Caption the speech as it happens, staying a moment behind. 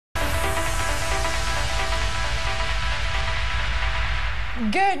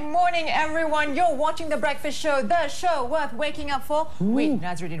Good morning, everyone. You're watching The Breakfast Show, the show worth waking up for, with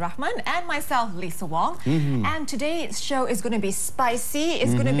Nazruddin Rahman and myself, Lisa Wong. And today's show is going to be spicy.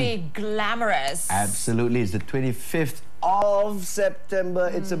 It's going to be glamorous. Absolutely. It's the 25th of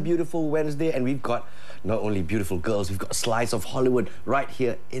September. It's a beautiful Wednesday, and we've got not only beautiful girls, we've got a slice of Hollywood right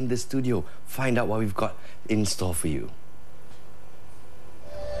here in the studio. Find out what we've got in store for you.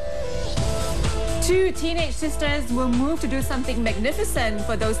 Two teenage sisters will move to do something magnificent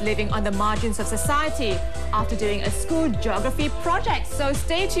for those living on the margins of society after doing a school geography project. So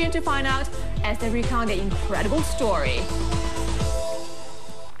stay tuned to find out as they recount their incredible story.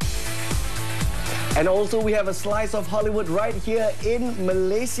 And also we have a slice of Hollywood right here in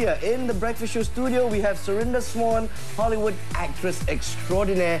Malaysia. In the Breakfast Show studio, we have Serinda Swan, Hollywood actress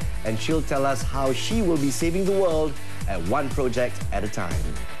extraordinaire, and she'll tell us how she will be saving the world at one project at a time.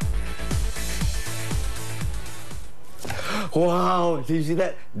 Wow, did you see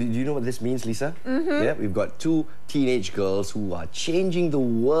that? Do you know what this means, Lisa? Yeah, we've got two teenage girls who are changing the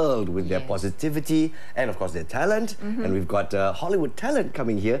world with their positivity and, of course, their talent. And we've got Hollywood talent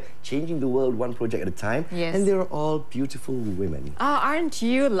coming here, changing the world one project at a time. Yes. And they're all beautiful women. Oh, aren't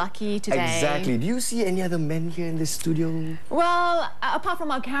you lucky today? Exactly. Do you see any other men here in this studio? Well, apart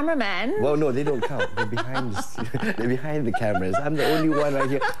from our cameraman. Well, no, they don't count. They're behind they're behind the cameras. I'm the only one right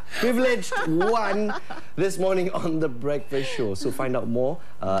here. Privileged one this morning on The Breakfast Show. So find out more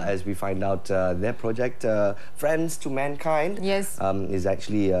as we find out their project, Friends to Mankind, is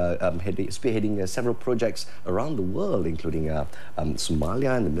actually spearheading several projects around the world, including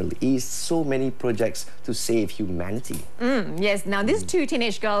Somalia and the Middle East. So many projects to save humanity. Yes, now these two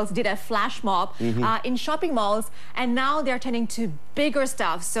teenage girls did a flash mob in shopping malls, and now they're turning to bigger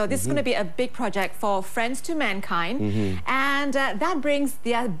stuff. So this is going to be a big project for Friends to Mankind. And that brings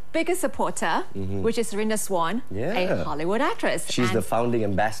their biggest supporter, which is Serinda Swan, a Hollywood actress. She's the founding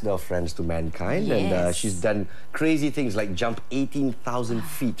ambassador of Friends to Mankind, and she's done crazy things like jump 18,000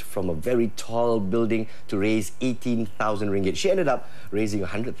 feet from a very tall building to raise 18,000 ringgit. She ended up raising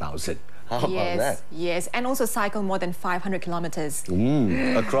 100,000. How about that? Yes, and also cycle more than 500 kilometers.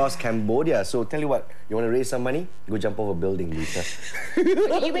 Across Cambodia. So tell you what, you want to raise some money? Go jump over a building, Lisa.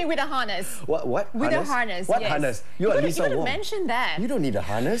 You mean with a harness? What? With a harness, What harness? You are Lisa Wong. You mention that. You don't need a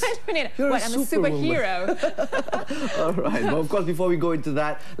harness. I don't need it. You're I'm a superhero. All right. Well, of course, before we go into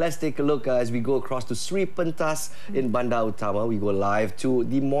that, let's take a look as we go across to Sri Pentas in Bandar Utama. We go live to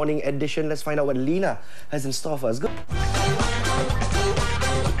the morning edition. Let's find out what Lina has in store for us. Go.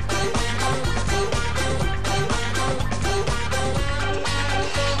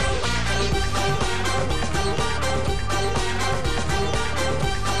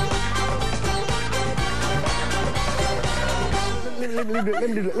 Let me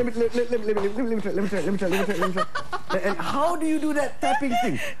try. And how do you do that tapping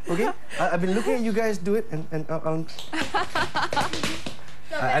thing? Okay, I've been looking at you guys do it, and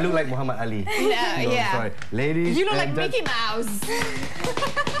I look like Muhammad Ali. Sorry, ladies. You look like Mickey Mouse.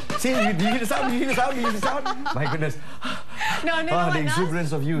 See, you hear the sound? You hear the sound? You hear the sound? My goodness. No, the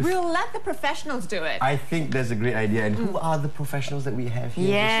exuberance of youth. We'll let the professionals do it. I think that's a great idea. And who are the professionals that we have here?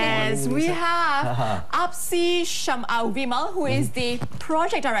 Yes, we have Apsi Vimal, who is the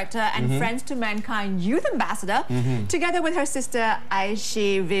project director and Friends to Mankind Youth Ambassador, together with her sister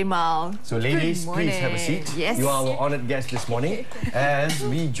Aishi Vimal. So ladies, please have a seat. Yes. You are our honoured guest this morning as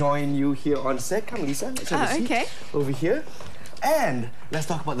we join you here on set. Come, Lisa, let's have a seat over here. And let's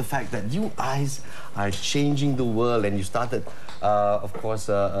talk about the fact that you guys are changing the world, and you started, of course,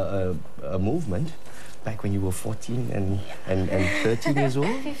 a movement back when you were 14 and 13 years old?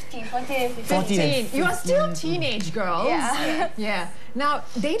 15, 14 and 15. 14 and 15. You are still teenage girls. Yeah. Now,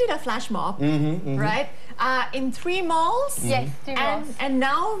 they did a flash mob, right? In 3 malls. Yes, 3 malls. And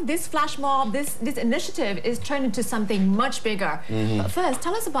now this flash mob, this initiative is turned into something much bigger. But first,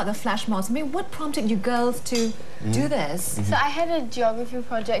 tell us about the flash mobs. I mean, what prompted you girls to do this? So I had a geography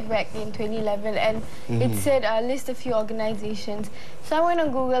project back in 2011, and it said list a few organizations. So I went on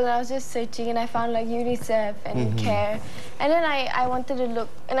Google and I was just searching, and I found like UNICEF and CARE. And then I wanted to look,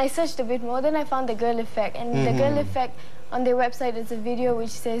 and I searched a bit more. Then I found the Girl Effect, and the Girl Effect on their website is a video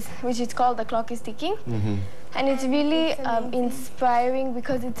which is called The Clock is Ticking. And it's really inspiring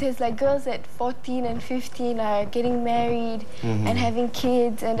because it says like girls at 14 and 15 are getting married and having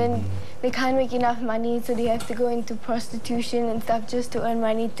kids, and then they can't make enough money, so they have to go into prostitution and stuff just to earn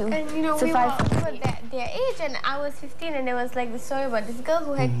money to And you know, survive. we were their age, and I was 15, and there was like the story about this girl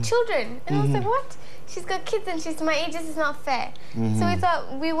who had children, and I was like, what? She's got kids and she's my age. This is not fair. So we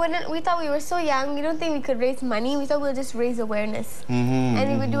thought we were so young. We don't think we could raise money. We thought we'll just raise awareness,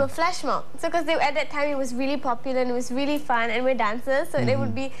 and we would do a flash mob. So because at that time it was really popular and it was really fun, and we're dancers, so it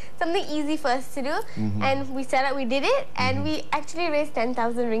would be something easy for us to do. And we set up, we did it, and we actually raised 10,000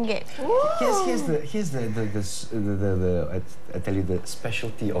 ringgit. Here's I tell you the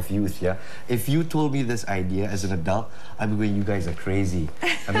specialty of youth. Yeah, if you told me this idea as an adult, I'd be going, you guys are crazy.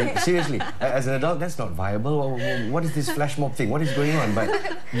 I mean, seriously, as an adult, that's not viable. What is this flash mob thing? What is going on? But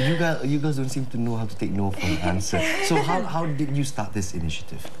you girls don't seem to know how to take no for an answer. So how did you start this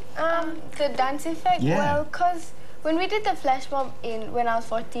initiative? The dance effect, Yeah. well, because when we did the flash mob when I was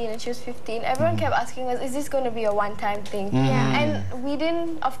 14 and she was 15, everyone kept asking us, is this going to be a one-time thing? Yeah. And we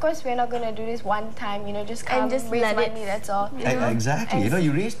didn't, of course, we're not going to do this one time, you know, just come, And just raise let money, it- that's all. Exactly. And You know,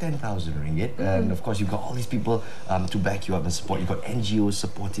 you raised 10,000 ringgit, and of course you've got all these people to back you up and support. You've got NGOs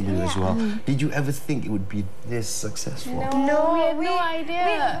supporting you as well. Did you ever think it would be this successful? No, we had no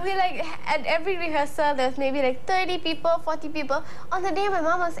idea. We like at every rehearsal there was maybe like 30 people, 40 people. On the day my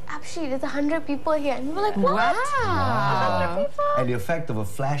mom was like, Apshi, there's 100 people here, and we were like, what? Wow. And the effect of a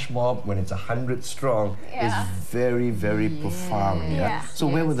flash mob when it's 100 strong is very, very profound. Yeah. Yeah. So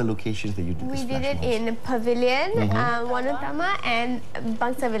where were the locations that you did this We did flash it mobs? in Pavilion, Wanutama, and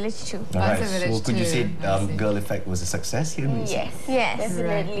Bangsa Village too. All right. Bangsa So Village could you say too. I see. Girl Effect was a success here in Malaysia? Yes, Yes.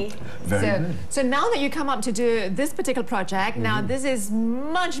 definitely. Very good. So now that you come up to do this particular project, now this is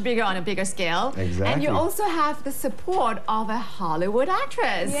much bigger on a bigger scale. And Exactly. you also have the support of a Hollywood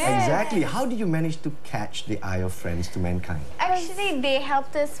actress. Yeah. Exactly. How did you manage to catch the eye of friends to mankind? Actually, they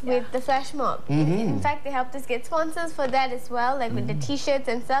helped us with the flash mob. In fact, they helped us get sponsors for that as well, like with the t-shirts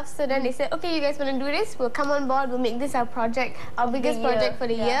and stuff. So then they said, okay, you guys want to do this? We'll come on board. We'll make this our project, our biggest year. project for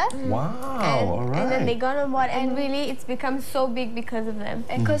the year. Wow. All right. And then they got on board, and really, it's become so big because of them.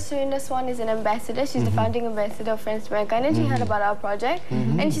 And because Serinda Swan is an ambassador, she's the founding ambassador of Friends to Mankind, and she heard about our project,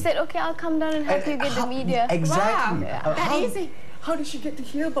 and she said, okay, I'll come down and help you get the media. Exactly. Wow. That easy. How did she get to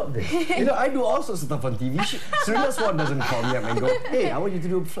hear about this? You know, I do all sorts of stuff on TV. Serinda Swan doesn't call me up and go, hey, I want you to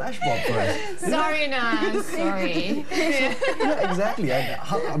do a flash mob for us. Sorry, Nas. Sorry. Yeah, exactly.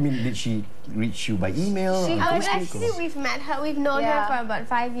 I mean, did she reach you by email? on Facebook, Actually, or- we've met her. We've known her Yeah. for about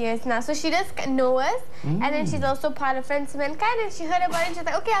 5 years now. So she does know us, and then she's also part of Friends to Mankind, and she heard about it, and she's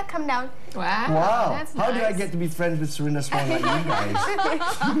like, okay, I'll come down. Wow. Wow. That's How did I nice. get to be friends with Serinda Swan like you guys?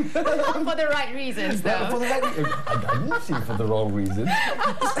 For the right reasons, For though. the right, I didn't say for the wrong reasons.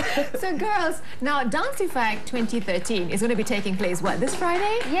 So, girls, now Dance Effect 2013 is going to be taking place, what, this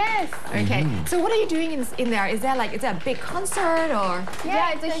Friday? Yes. Okay. So what are you doing in there? Is there a big concert or?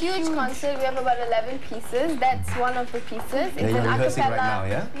 Yeah, it's a huge concert. We have about 11 pieces. That's one of the pieces. Yeah, It's you're an rehearsing acapella. right now,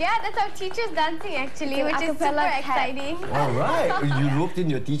 yeah? Yeah, that's our teachers dancing actually, It's an which is super acapella cat. exciting. All right. You roped in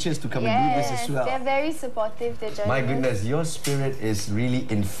your teachers to come and do this Yes, as well. they're very supportive. They're joining My us. goodness, your spirit is really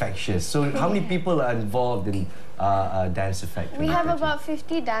infectious. So how many people are involved in Dance Effect? We have 2013? about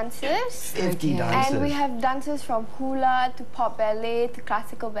 50 dancers. 50 Okay. dancers. And we have dancers from hula to pop ballet to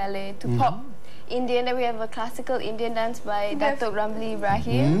classical ballet to pop Indian. Then we have a classical Indian dance by Datuk Ramli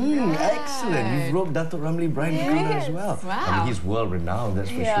Ibrahim. Excellent. You've roped Datuk Ramli Ibrahim to come as well. I Wow. mean, he's world renowned, that's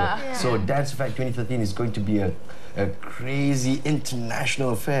for Yeah. sure. So Dance Effect 2013 is going to be a crazy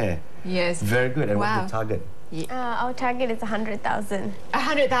international affair. Yes. Very good. And Wow. what's the target? Our target is 100,000.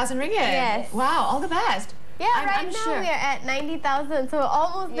 100,000 ringgit? Yes. Wow, all the best. Yeah, I'm now sure. we are at 90,000, so we're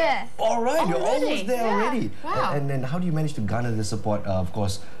almost there. All right, you're Already? almost there Yeah. already. Wow. And then how do you manage to garner the support, of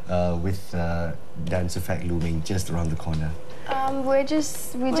course, with Dance Effect looming just around the corner? We're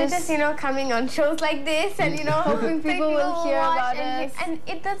just Coming on shows like this, and hoping people will hear about us. And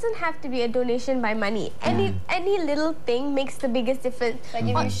it doesn't have to be a donation by money. Any little thing makes the biggest difference. like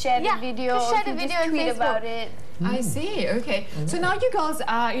if you share the yeah, video, just or share if you the video just on tweet Facebook. about it. I see. Okay. So now you girls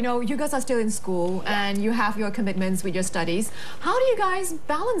are, you guys are still in school and you have your commitments with your studies. How do you guys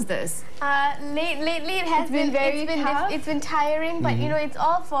balance this? Lately, it has been very tough. It's been tiring, but it's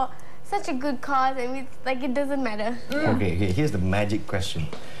all for such a good cause, and it doesn't matter. Okay, here's the magic question.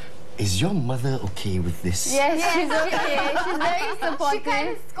 Is your mother okay with this? Yes, she's okay. She's very supportive. She kind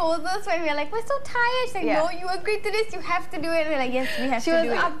of scolds us when we're like, we're so tired. She's like, Yeah. no, you agreed to this, you have to do it. And we're like, yes, we have She to was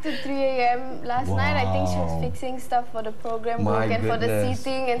do it. up to 3 a.m. last night. I think she was Wow. fixing stuff for the program My book and for the goodness.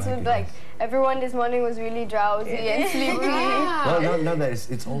 seating, and My so goodness. everyone this morning was really drowsy and sleepy. Wow. Well, now that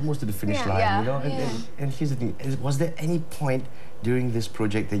it's almost to the finish line, Yeah. And here's the thing. Was there any point during this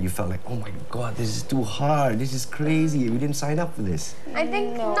project that you felt like, oh my God, this is too hard, this is crazy, we didn't sign up for this? I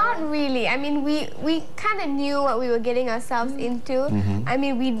think No. Not really. I mean, we kind of knew what we were getting ourselves into. I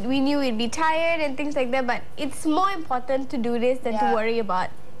mean, we knew we'd be tired and things like that, but it's more important to do this than to worry about,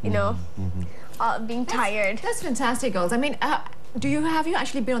 you know, being tired. That's fantastic, girls. I mean, have you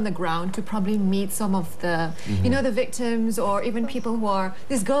actually been on the ground to probably meet some of the, you know, the victims or even people who are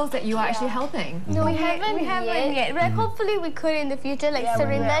these girls that you are actually helping? No, we haven't yet. Like, hopefully we could in the future. Like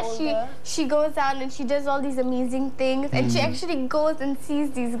Serinda, she goes out and she does all these amazing things, and she actually goes and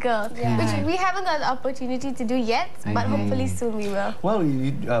sees these girls, which we haven't got the opportunity to do yet, but hopefully soon we will. Well,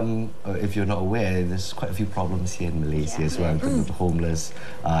 if you're not aware, there's quite a few problems here in Malaysia as well, in terms of the homeless,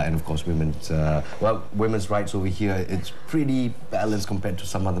 and of course women's rights over here. It's pretty balanced compared to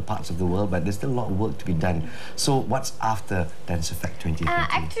some other parts of the world, but there's still a lot of work to be done. So what's after Dance Effect 2030?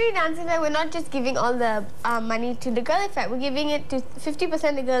 Actually, Dance Effect, we're not just giving all the money to the Girl Effect. We're giving it to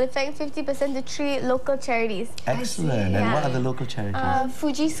 50% to Girl Effect, 50% to 3 local charities. Excellent. And what are the local charities?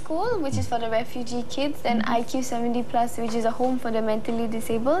 Fuji School, which is for the refugee kids, and IQ 70 Plus, which is a home for the mentally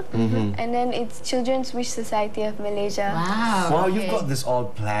disabled, and then it's Children's Wish Society of Malaysia. Wow, you've got this all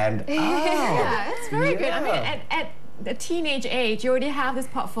planned. Yeah, that's very good. I mean, at the teenage age, you already have this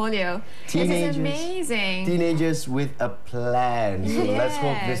portfolio. This is amazing. Teenagers with a plan. So let's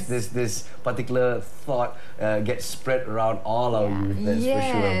hope this particular thought gets spread around all our youth. That's for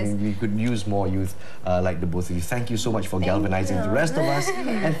sure. I mean, we could use more youth like the both of you. Thank you so much for galvanizing the rest of us,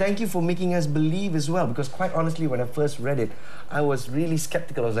 and thank you for making us believe as well. Because quite honestly, when I first read it, I was really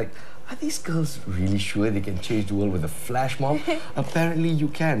skeptical. I was like, are these girls really sure they can change the world with a flash mob? Apparently you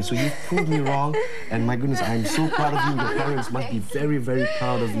can. So you've proved me wrong. And my goodness, I'm so proud of you. Your parents must be very, very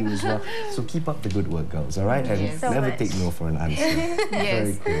proud of you as well. So keep up the good work, girls, all right? And never take no for an answer.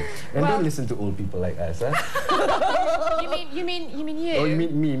 Very cool. And don't listen to old people like us, huh? You mean you? Oh, you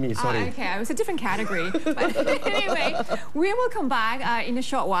mean me, sorry. Okay, it was a different category. But anyway, we will come back in a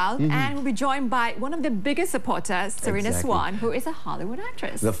short while, and we'll be joined by one of the biggest supporters, Serinda Swan, who is a Hollywood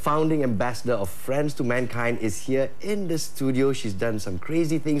actress. The founding ambassador of Friends to Mankind is here in the studio. She's done some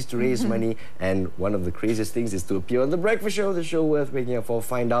crazy things to raise money, and one of the craziest things is to appear on The Breakfast Show, the show worth waking up for.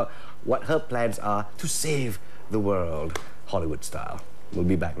 Find out what her plans are to save the world, Hollywood style. We'll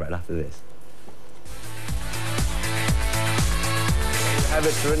be back right after this. Have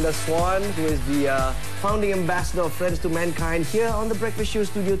it, Serinda Swan, who is the founding ambassador of Friends to Mankind, here on The Breakfast Show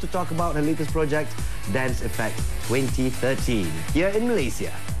studio to talk about her latest project, Dance Effect 2013, here in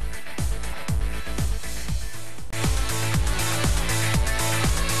Malaysia.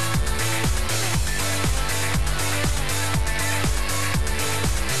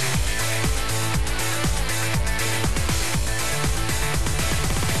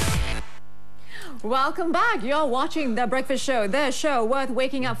 Welcome back. You're watching The Breakfast Show, the show worth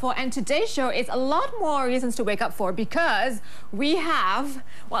waking up for. And today's show is a lot more reasons to wake up for, because we have,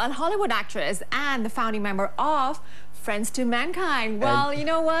 well, a Hollywood actress and the founding member of Friends to Mankind. Well, you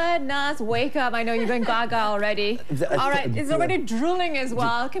know what, Nas, wake up. I know you're going gaga already. All right, it's already drooling as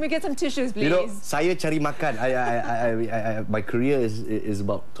well. Can we get some tissues, please? You know, saya cari makan. My career is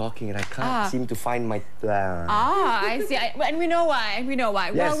about talking, and I can't seem to find my plan. I see. And we know why. We know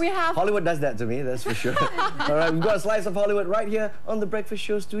why. Yes, well, we have... Hollywood does that to me, that's for sure. All right, we've got a slice of Hollywood right here on The Breakfast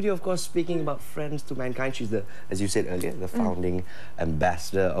Show studio. Of course, speaking about Friends to Mankind, she's the, as you said earlier, the founding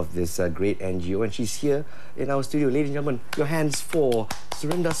ambassador of this great NGO, and she's here in our studio. Ladies and gentlemen, your hands for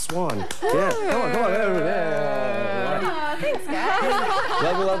Serinda Swan. Yeah, come on, come on. Oh, thanks, guys.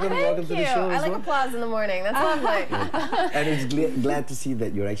 Welcome to the show. I like applause in the morning. That's lovely. And it's glad to see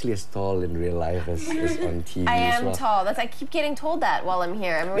that you're actually as tall in real life as on TV. I as am well. tall. I keep getting told that while I'm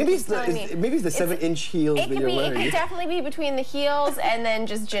here. Maybe it's the 7-inch heels that you're wearing. It could definitely be between the heels and then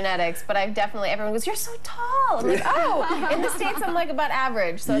just genetics. But everyone goes, "You're so tall." I'm like, "Oh." In the States, I'm like about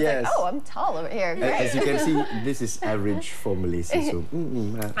average. So it's like, "Oh, I'm tall over here." Great. As you can see, this is average for Malaysia. So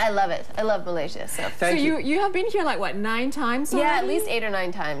I love it. I love Malaysia. So you have been here like what, 9 times already? Yeah, at least 8 or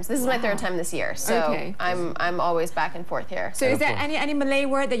 9 times. This is my 3rd time this year. So I'm always back and forth here. So is there any Malay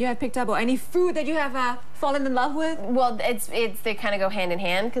word that you have picked up, or any food that you have fallen in love with? Well, they kind of go hand in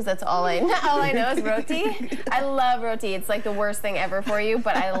hand, because that's all I know is roti. I love roti. It's like the worst thing ever for you,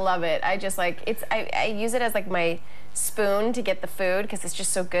 but I love it. I just like I use it as like my spoon to get the food, because it's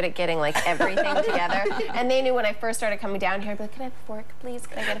just so good at getting like everything together. And they knew when I first started coming down here, I'd be like, "Can I have a fork, please?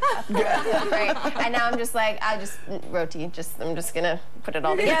 Can I get a fork?" Right? And now I'm just like, roti. I'm just gonna put it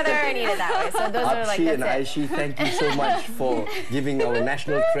all together and eat it that way. So those are like, Apshi and Aishi, thank you so much for giving our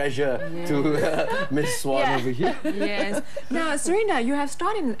national treasure to Miss Swan over here. Yes. Now, Serinda, you have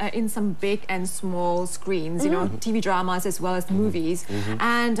starred in some big and small screens, you know, TV dramas as well as movies.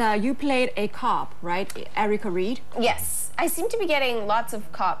 And you played a cop, right? Erica Reed. Yes. I seem to be getting lots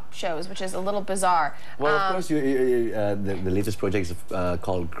of cop shows, which is a little bizarre. Well, of course, the latest project is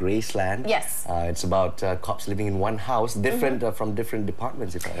called Graceland. Yes. It's about cops living in one house, different from different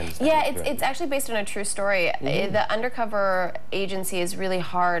departments, if I understand. Yeah, it it's actually based on a true story. The undercover agency is really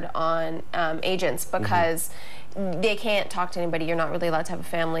hard on agents because they can't talk to anybody. You're not really allowed to have a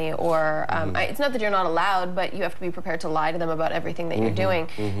family, or it's not that you're not allowed, but you have to be prepared to lie to them about everything that you're doing.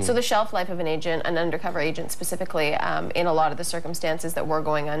 So the shelf life of an agent, an undercover agent specifically, in a lot of the circumstances that we're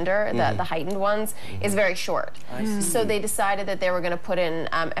going under, the heightened ones, is very short. So they decided that they were going to put in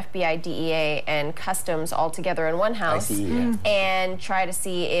FBI, DEA, and Customs all together in one house and try to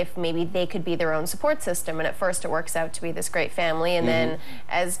see if maybe they could be their own support system. And at first it works out to be this great family, and then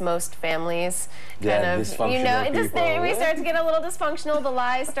as most families kind of, you know, we start to get a little dysfunctional. The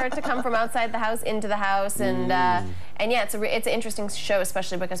lies start to come from outside the house into the house, and yeah, it's an interesting show,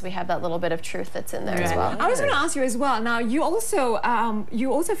 especially because we have that little bit of truth that's in there as well. I was going to ask you as well. Now, you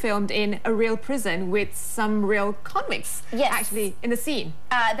also filmed in a real prison with some real convicts. Yes, actually in the scene.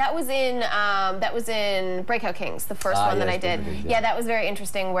 That was in Breakout Kings, the first one that I did. Yeah, that was very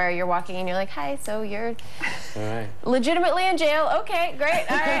interesting. Where you're walking and you're like, "Hi, so you're legitimately in jail? Okay, great.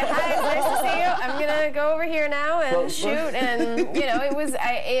 All right, hi, nice to see you. I'm gonna go over here now and shoot." And you know, it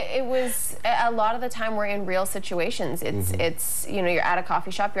was a lot of the time we're in real situations. It's you know, you're at a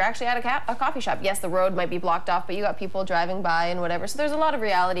coffee shop. You're actually at a coffee shop. Yes, the road might be blocked off, but you got people driving by and whatever. So there's a lot of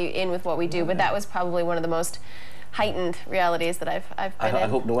reality in with what we do. But that was probably one of the most heightened realities that I've been in. I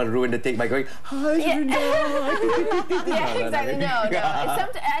hope no one ruined the take by going, "Hi, Serinda." Yeah, exactly. No.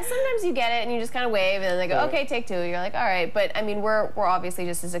 Sometimes you get it and you just kind of wave, and then they go, "Okay, take two." You're like, "All right." But I mean, we're obviously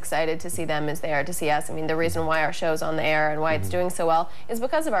just as excited to see them as they are to see us. I mean, the reason why our show's on the air and why it's doing so well is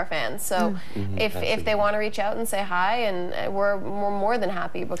because of our fans. So if they want to reach out and say hi, and we're more than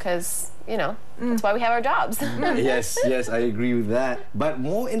happy, because you know, that's why we have our jobs. Yes, I agree with that. But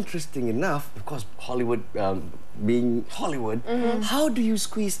more interesting enough, of course, Hollywood, being Hollywood, how do you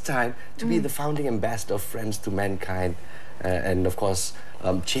squeeze time to be the founding ambassador of Friends to Mankind and, of course,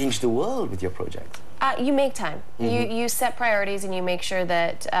 change the world with your project? You make time. You set priorities, and you make sure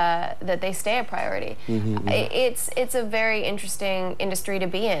that that they stay a priority. It's a very interesting industry to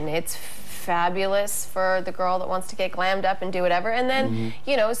be in. It's fabulous for the girl that wants to get glammed up and do whatever, and then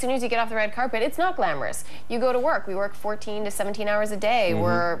you know, as soon as you get off the red carpet, it's not glamorous. You go to work. We work 14 to 17 hours a day.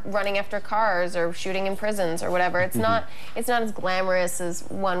 We're running after cars or shooting in prisons or whatever. It's not as glamorous as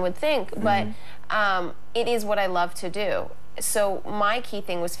one would think, but it is what I love to do. So my key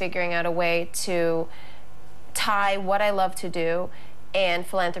thing was figuring out a way to tie what I love to do and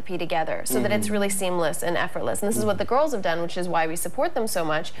philanthropy together, so that it's really seamless and effortless. And this is what the girls have done, which is why we support them so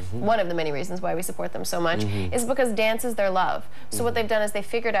much. One of the many reasons why we support them so much is because dance is their love. So what they've done is they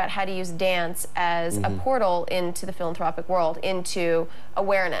figured out how to use dance as a portal into the philanthropic world, into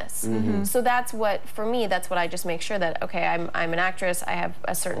awareness. So that's what, for me, that's what I just make sure that, okay, I'm an actress, I have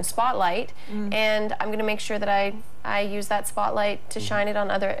a certain spotlight, and I'm going to make sure that I use that spotlight to shine it on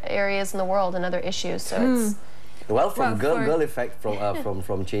other areas in the world and other issues. So it's... Well, from girl effect,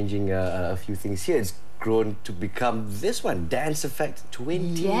 from changing a few things here, it's grown to become this one, Dance Effect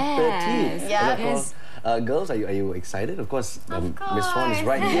 2013. Yes. Girls, are you excited? Of course, Miss Swan is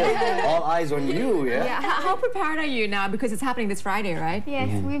right here. All eyes on you, yeah? How prepared are you now? Because it's happening this Friday, right?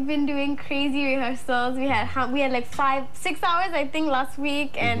 Yes, we've been doing crazy rehearsals. We had like 5-6 hours, I think, last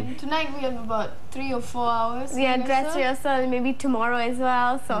week, and tonight we have about 3 or 4 hours. Yeah, dress rehearsal, and maybe tomorrow as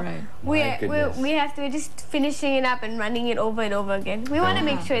well. So we have to just finishing it up and running it over and over again. We want to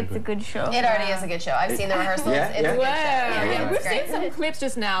make sure it's a good show. It already is a good show. I've seen the rehearsals. It's a good show. Yeah, we've seen some clips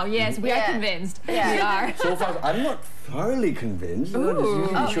just now. Yes, we are convinced. We are. So far, I'm not thoroughly convinced. You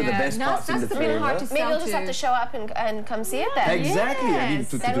usually show the best parts in the trailer. Maybe you'll just have to show up and come see it then. Exactly. Yes. I mean,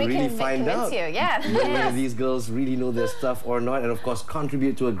 to then we really can find out whether these girls really know their stuff or not, and of course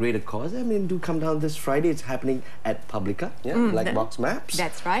contribute to a greater cause. I mean, do come down this Friday. It's happening at Publica, Black Box Maps.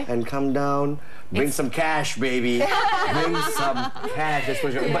 That's right. And come down, bring some cash, baby. Bring some cash. That's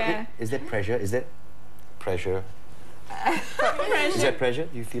for sure. But is there pressure? Is there pressure? Is that pressure?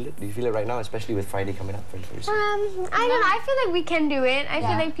 Do you feel it? Do you feel it right now, especially with Friday coming up very soon? I don't know. I feel like we can do it. I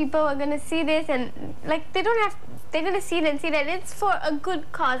feel like people are gonna see this, and like they're gonna see it and see that it's for a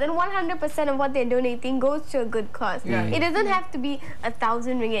good cause, and 100% of what they're donating goes to a good cause. It doesn't have to be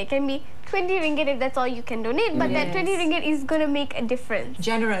 1,000 ringgit. It can be 20 ringgit if that's all you can donate, but that 20 ringgit is going to make a difference.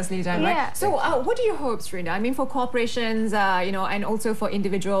 Generously done, right? So what are your hopes, Serinda? I mean, for corporations, you know, and also for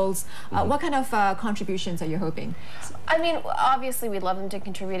individuals, what kind of contributions are you hoping? I mean, obviously we'd love them to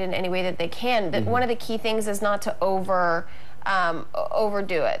contribute in any way that they can. One of the key things is not to overdo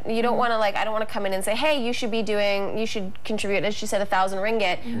it. You don't want to I don't want to come in and say, hey, you should contribute, as she said, 1,000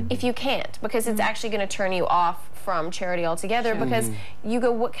 ringgit if you can't, because it's actually going to turn you off from charity altogether, because you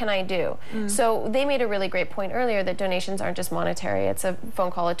go, what can I do? So they made a really great point earlier that donations aren't just monetary. It's a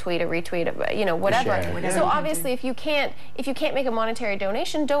phone call, a tweet, a retweet, whatever. So obviously if you can't make a monetary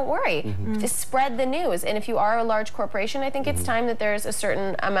donation, don't worry. Just spread the news. And if you are a large corporation, I think it's time that there's a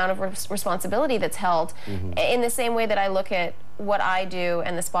certain amount of responsibility that's held. In the same way that I look at what I do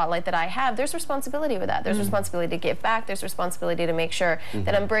and the spotlight that I have, there's responsibility with that. There's responsibility to give back. There's responsibility to make sure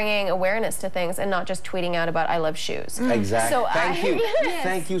that I'm bringing awareness to things and not just tweeting out about I love shoes. Exactly. So Thank you.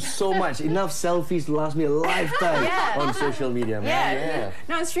 Thank you so much. Enough selfies to last me a lifetime on social media, man.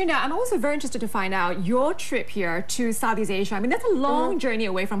 Now, Serinda, I'm also very interested to find out your trip here to Southeast Asia. I mean, that's a long journey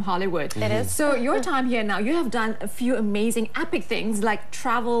away from Hollywood. It is. So your time here now, you have done a few amazing, epic things like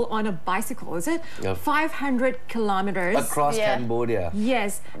travel on a bicycle, is it? 500 kilometers. Across Cambodia.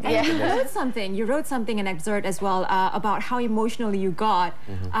 Yes. And you wrote something in excerpt as well about how emotional you got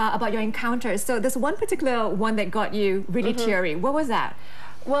about your encounters. So there's one particular one that got you really teary. What was that?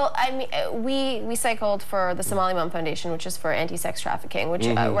 Well, I mean, we cycled for the Somali Mom Foundation, which is for anti-sex trafficking, which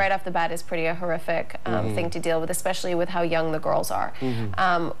right off the bat is pretty a horrific thing to deal with, especially with how young the girls are.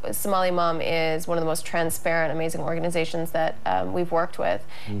 Somali Mom is one of the most transparent, amazing organizations that we've worked with,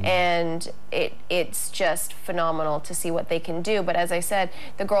 and it's just phenomenal to see what they can do. But as I said,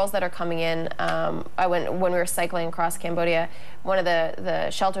 the girls that are coming in, when we were cycling across Cambodia, one of the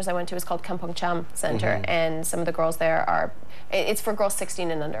shelters I went to is called Kampong Cham Center, and some of the girls there are, it's for girls 16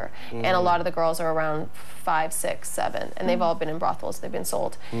 and under, and a lot of the girls are around 5, 6, 7, and they've all been in brothels. They've been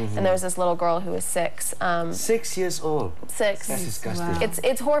sold. And there was this little girl who was 6. 6 years old. 6. That's disgusting. Wow.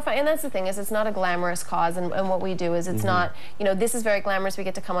 It's horrifying, and that's the thing, is it's not a glamorous cause, and what we do is it's not, this is very glamorous. We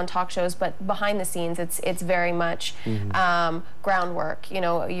get to come on talk shows, but behind the scenes, it's very much groundwork.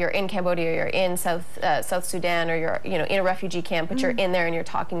 You're in Cambodia, you're in South Sudan, or you're in a refugee camp, but you're in there and you're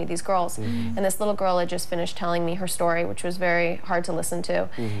talking to these girls. And this little girl had just finished telling me her story, which was very hard to listen to,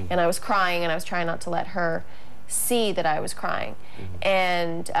 and I was crying, and I was trying not to let her see that I was crying,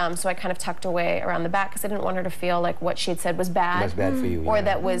 and so I kind of tucked away around the back because I didn't want her to feel like what she had said was bad. That's bad for you, or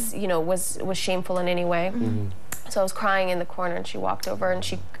that was was shameful in any way. So I was crying in the corner, and she walked over, and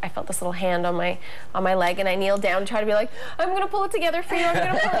I felt this little hand on my leg, and I kneeled down, trying to be like, I'm gonna pull it together for you, I'm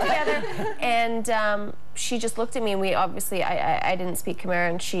gonna pull it together. And she just looked at me, and we obviously, I didn't speak Khmer,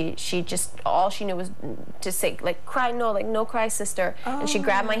 and she just, all she knew was to say, cry, no cry, sister. And she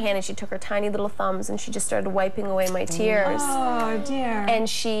grabbed my hand, and she took her tiny little thumbs, and she just started wiping away my tears. Oh, dear. And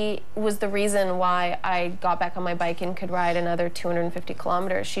she was the reason why I got back on my bike and could ride another 250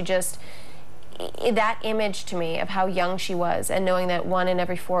 kilometers. She just, that image to me of how young she was, and knowing that 1 in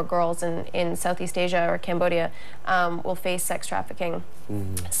every 4 girls in Southeast Asia or Cambodia will face sex trafficking.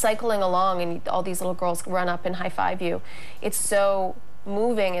 Cycling along, and all these little girls run up and high-five you. It's so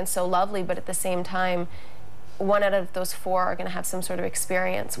moving and so lovely, but at the same time, 1 out of those 4 are going to have some sort of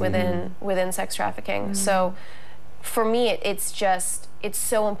experience within sex trafficking. So for me, it's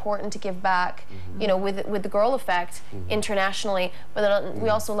so important to give back, with the Girl Effect internationally, but then we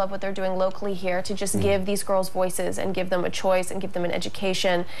also love what they're doing locally here to just give these girls voices and give them a choice and give them an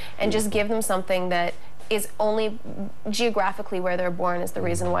education and just give them something that is only geographically where they're born is the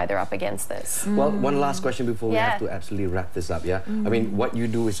reason why they're up against this. Well, one last question before we have to absolutely wrap this up, I mean, what you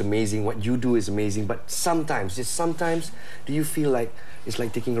do is amazing, what you do is amazing, but sometimes, just sometimes, do you feel like it's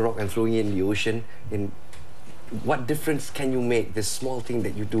like taking a rock and throwing it in the ocean? What difference can you make, this small thing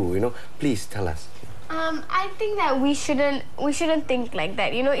that you do, Please tell us. I think that we shouldn't think like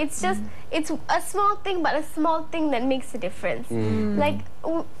that. It's just it's a small thing, but a small thing that makes a difference. Like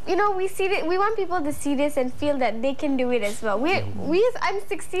we see it. We want people to see this and feel that they can do it as well. I'm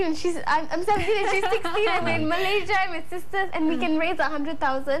 16 and I'm 17 and she's 16. And we're in Malaysia and we're sisters, and we can raise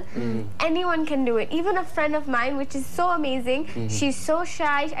 100,000. Anyone can do it. Even a friend of mine, which is so amazing. She's so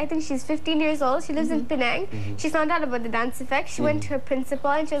shy. I think she's 15 years old. She lives in Penang. She found out about the dance effect. She went to her principal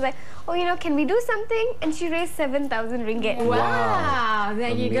and she was like, oh, can we do something? And she raised 7,000 ringgit. Wow, there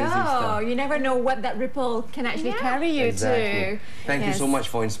you go. Stuff. You never know what that ripple can actually carry you to. Thank you so much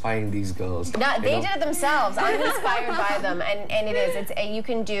for inspiring inspiring these girls. No, they did it themselves. I'm inspired by them, and it is. You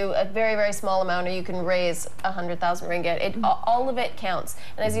can do a very, very small amount, or you can raise 100,000 ringgit. All of it counts.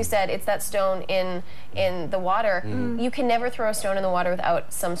 And as you said, it's that stone in the water. You can never throw a stone in the water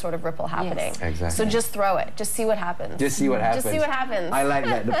without some sort of ripple happening. Yes. Exactly. So just throw it. Just see what happens. Just see what happens. Just see what happens. I like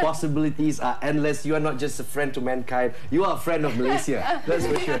that. The possibilities are endless. You are not just a friend to mankind. You are a friend of Malaysia. That's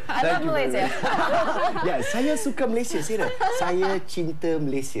for sure. I love Malaysia. Ya, saya suka Malaysia. Say that. Saya cinta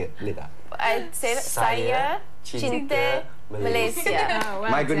Malaysia. Boleh tak? I say that. Saya cinta Malaysia. Oh,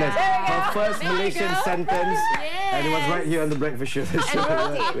 well My goodness. done. Her first There you Malaysian go. sentence. Yes. And it was right here on the breakfast show. And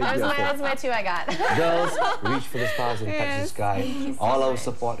royalty. Those are my two I got. Girls, reach for the stars and touch the sky. All our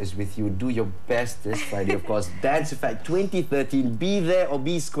support is with you. Do your best this Friday, of course. Dance Effect 2013. Be there or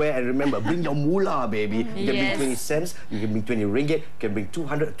be square. And remember, bring your moolah, baby. You can bring 20 cents. You can bring 20 ringgit. You can bring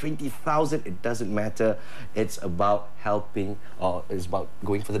 220,000. It doesn't matter. It's about helping, or it's about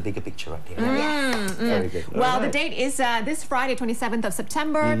going for the bigger picture right here. Very good. Well, All the right. date is this Friday, 27th of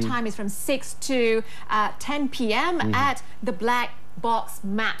September. Time is from 6 to 10 p.m. at the Black Box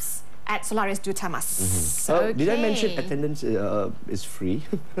Maps at Solaris Dutamas. Did I mention attendance is free?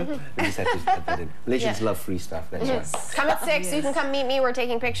 We just have to attend. Malaysians love free stuff. That's right. Come at 6. You can come meet me. We're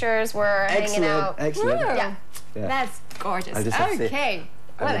taking pictures. We're hanging out. Excellent. Yeah. Yeah. That's gorgeous. I just have to say, Okay.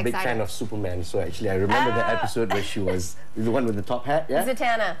 I'm Well, a big fan exciting. of Superman, so actually I remember the episode where she was the one with the top hat. Yeah.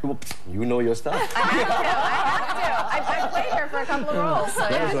 Zatanna. You know your stuff. I have to. I played her for a couple of roles. So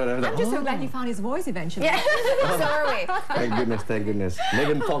That's yeah. what I was like, I'm just so glad he found his voice eventually. Yeah. So are we. Thank goodness, thank goodness.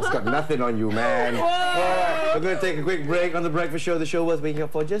 Megan Fox got nothing on you, man. All right, we're going to take a quick break on the breakfast show, the show worth waking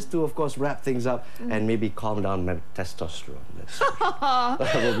up for, just to, of course, wrap things up and maybe calm down my testosterone.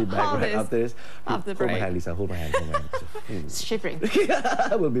 We'll be back All right this after this. after Hold break. my hand, Lisa. Hold my hand. Hold my hand. Shivering.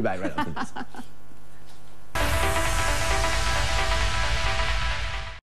 We'll be back right after this.